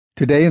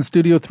Today in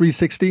Studio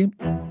 360,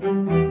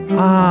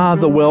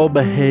 the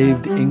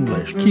well-behaved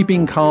English,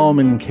 keeping calm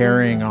and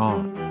carrying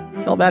on.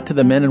 Tell that to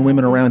the men and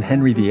women around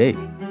Henry VIII.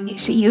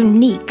 It's a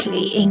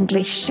uniquely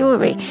English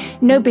story.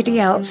 Nobody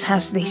else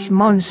has this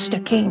monster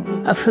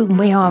king, of whom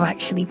we are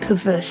actually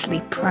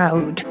perversely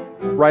proud.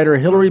 Writer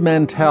Hilary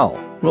Mantel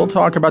will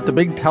talk about the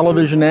big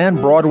television and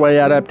Broadway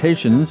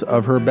adaptations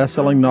of her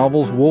best-selling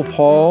novels Wolf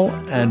Hall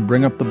and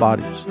Bring Up the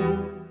Bodies.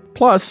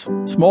 Plus,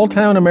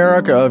 small-town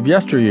America of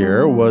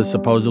yesteryear was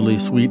supposedly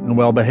sweet and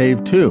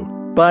well-behaved too.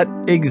 But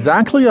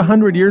exactly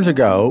 100 years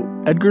ago,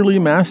 Edgar Lee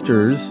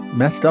Masters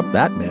messed up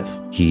that myth.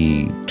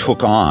 He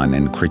took on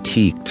and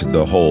critiqued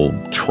the whole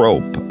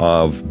trope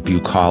of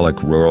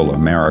bucolic rural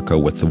America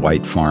with the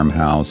white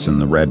farmhouse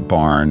and the red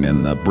barn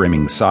and the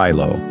brimming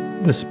silo.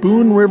 The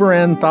Spoon River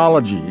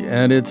Anthology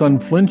and its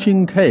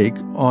unflinching take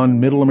on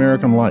middle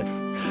American life.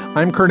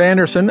 I'm Kurt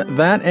Andersen.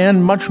 That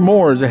and much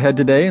more is ahead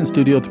today in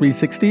Studio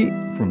 360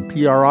 from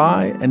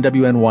PRI and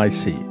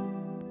WNYC.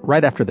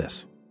 Right after this.